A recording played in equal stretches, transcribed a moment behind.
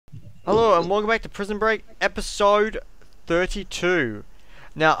Hello and welcome back to Prison Break episode 32.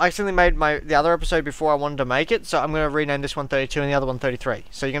 Now, I accidentally made the other episode before I wanted to make it, so I'm going to rename this one 32 and the other one 33.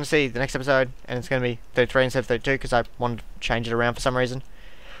 So you're going to see the next episode, and it's going to be 33 instead of 32 because I wanted to change it around for some reason.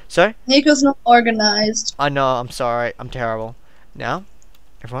 So, Nico's not organized. I know, I'm sorry, I'm terrible. Now,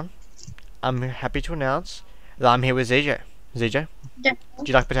 everyone, I'm happy to announce that I'm here with ZJ. ZJ, Yeah. do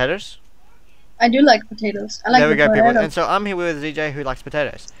you like potatoes? I do like potatoes. I like There we go, people. potatoes. And so I'm here with ZJ who likes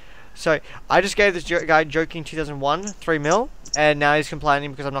potatoes. So I just gave this guy Joking 2001 3 mil, and now he's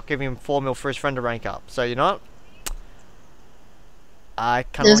complaining because I'm not giving him 4 mil for his friend to rank up. So you know what? I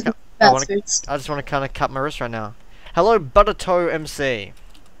kind of I just want to kind of cut my wrist right now. Hello, Buttertoe MC.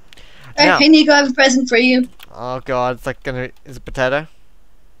 Now, Hey Nico, I have a present for you. oh god, it's like is it potato?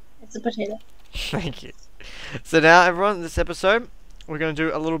 It's a potato. Thank you. So now, everyone, this episode we're gonna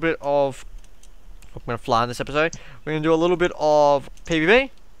do a little bit of. I'm gonna fly in this episode. We're gonna do a little bit of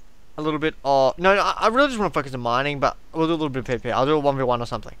PvP. A little bit of I really just want to focus on mining, but we'll do a little bit of PvP. I'll do a 1v1 or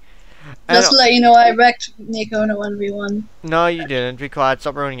something. And Just to let you know, I wrecked Nico in a 1v1. no, you didn't. Be quiet.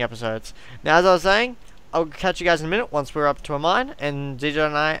 Stop ruining episodes. Now, as I was saying, I'll catch you guys in a minute once we're up to a mine and DJ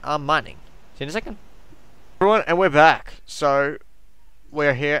and I are mining. See you in a second. Everyone, and we're back. So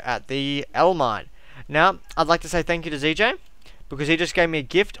we're here at the L mine. Now, I'd like to say thank you to ZJ because he just gave me a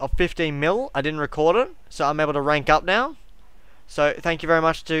gift of 15 mil. I didn't record it, so I'm able to rank up now. So thank you very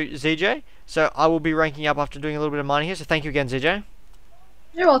much to ZJ. So I will be ranking up after doing a little bit of mining here. So thank you again, ZJ.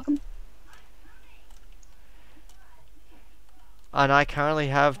 You're welcome. And I currently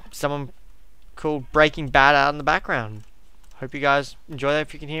have someone called Breaking Bad out in the background. Hope you guys enjoy that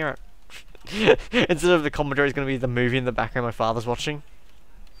if you can hear it. Instead of the commentary, it's going to be the movie in the background my father's watching.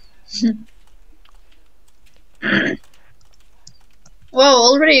 Whoa,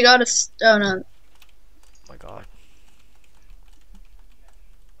 already got a stone on. Oh my god.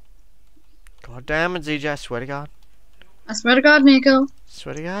 God damn it, ZJ, I swear to God. I swear to God, Nico.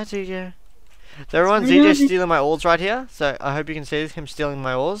 Swear to God, ZJ. So everyone, ZJ's stealing my ores right here. So I hope you can see him stealing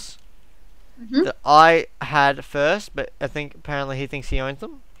my ores. That I had first, but I think apparently he thinks he owns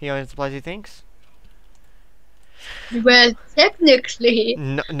them. He owns the place he thinks. Well, technically.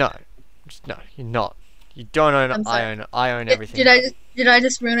 No, no. Just, no, you're not. You don't own it, I'm I sorry. own it. I own everything. Did I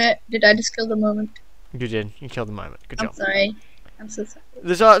just ruin it? Did I just kill the moment? You did. You killed the moment. Good I'm job. sorry. I'm so sorry.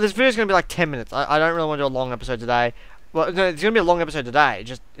 This video's gonna be like 10 minutes. I don't really want to do a long episode today. Well, no, it's gonna be a long episode today.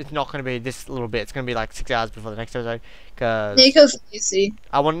 Just it's not gonna be this little bit. It's gonna be like 6 hours before the next episode. Cause Nico's easy.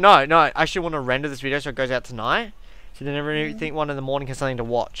 I want no. I actually want to render this video so it goes out tonight. So then everything 1 in the morning has something to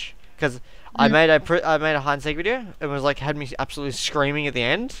watch. Because I made a hide and seek video. It was like had me absolutely screaming at the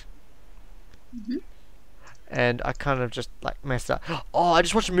end. And I kind of just like messed up. Oh, I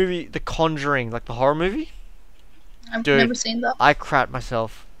just watched a movie, The Conjuring, like the horror movie. I've Dude, never seen that. I crapped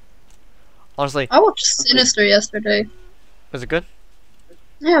myself. Honestly, I watched Sinister yesterday. was it good?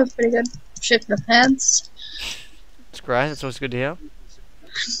 Yeah, it was pretty good. Shit my pants. It's great. It's always good to hear.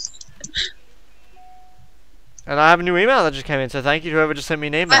 And I have a new email that just came in, so thank you to whoever just sent me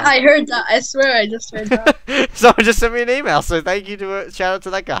an email. I heard that. I swear I just heard that. Someone just sent me an email, so thank you to shout out to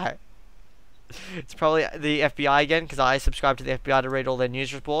that guy. It's probably the FBI again, because I subscribe to the FBI to read all their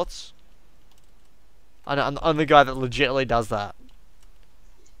news reports. I'm the guy that legitimately does that.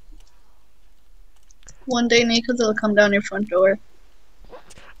 One day Nico will come down your front door.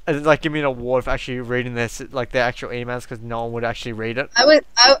 And like give me an award for actually reading this, like their actual emails, because no one would actually read it. I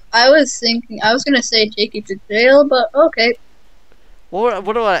was thinking I was gonna say take you to jail, but okay. What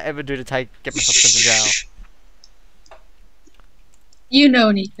do I ever do to get myself sent to jail? You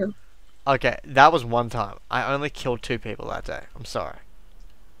know, Nico. Okay, that was one time. I only killed 2 people that day. I'm sorry.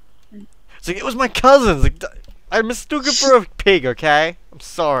 It's like, it was my cousins. Like, I mistook it for a pig, okay? I'm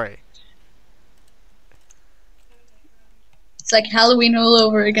sorry. It's like Halloween all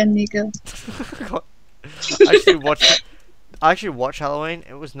over again, Nico. I actually watched Halloween.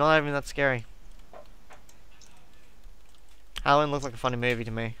 It was not even that scary. Halloween looked like a funny movie to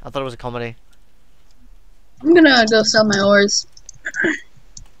me. I thought it was a comedy. I'm gonna go sell my ores.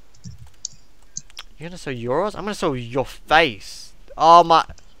 You're gonna sell yours? I'm gonna sell your face. Oh my...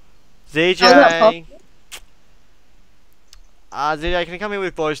 ZJ! ZJ, can you come here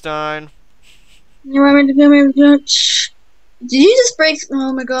with glowstone? You want me to come here? Did you just break?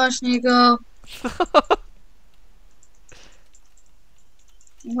 Oh my gosh, Nico.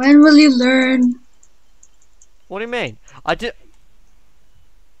 When will you learn? What do you mean? I did...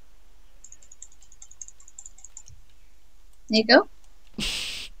 Nico?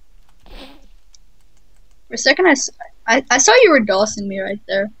 For a second, I saw you were dossing me right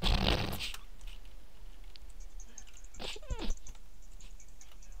there.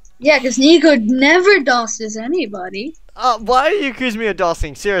 Yeah, because Nico never dosses anybody. Why are you accusing me of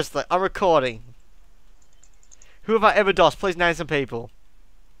dossing? Seriously, I'm recording. Who have I ever dossed? Please name some people.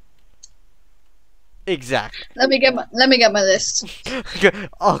 Exact. Let me get my list.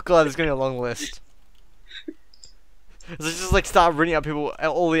 Oh god, there's gonna be a long list. Let's just like start reading out people,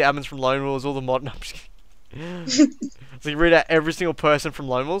 all the admins from Lone Wolves, all the mod. No, I'm just kidding. So you read out every single person from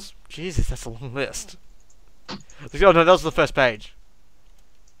Lone Wolves. Jesus, that's a long list. Like, oh no, that was the first page.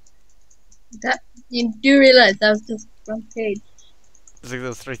 That you do realize that was just one page. There's like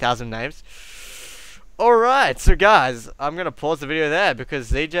those 3,000 names. Alright, so guys, I'm gonna pause the video there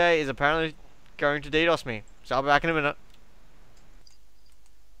because ZJ is apparently going to DDoS me. So I'll be back in a minute.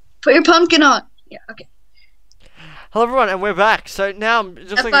 Put your pumpkin on. Yeah, okay. Hello everyone, and we're back. So now I'm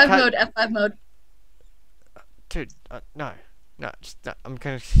just F5 mode, F5 mode. Dude, no, just no, I'm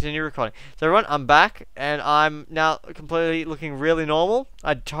gonna continue recording. So everyone, I'm back, and I'm now completely looking really normal.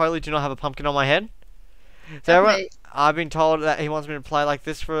 I totally do not have a pumpkin on my head. So everyone, Okay. I've been told that he wants me to play like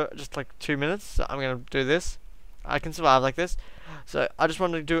this for just like 2 minutes. So I'm gonna do this. I can survive like this. So I just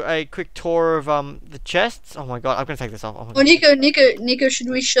wanted to do a quick tour of the chests. Oh my god, I'm gonna take this off. Oh, Oh, Nico, should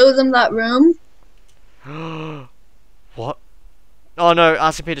we show them that room? What? Oh no,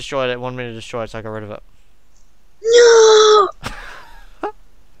 RCP destroyed it. 1 minute destroyed, so I got rid of it. No!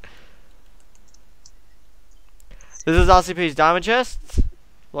 This is RCP's diamond chest,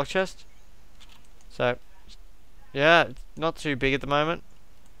 block chest. So, yeah, it's not too big at the moment.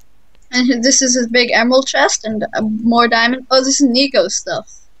 And this is his big emerald chest and more diamond. Oh, this is Nico's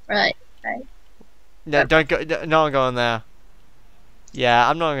stuff. Right. No, don't go. No one go in there. Yeah,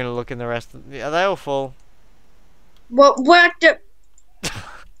 I'm not gonna look in the rest. Are they all full? What the?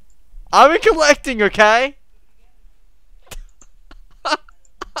 I'm collecting, okay?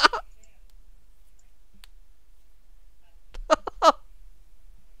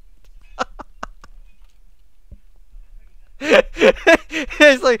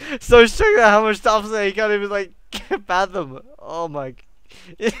 It's like so shocked at how much stuff's there. You can't even like fathom. Oh my!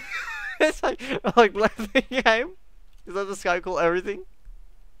 It's like the game. Is that the sky call everything?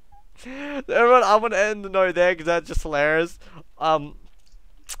 Everyone, I want to end the note there because that's just hilarious. I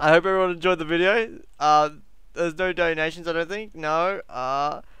hope everyone enjoyed the video. There's no donations, I don't think. No.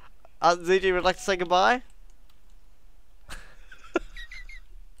 ZG would like to say goodbye.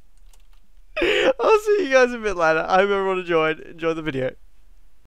 I'll see you guys a bit later. I hope everyone enjoyed the video.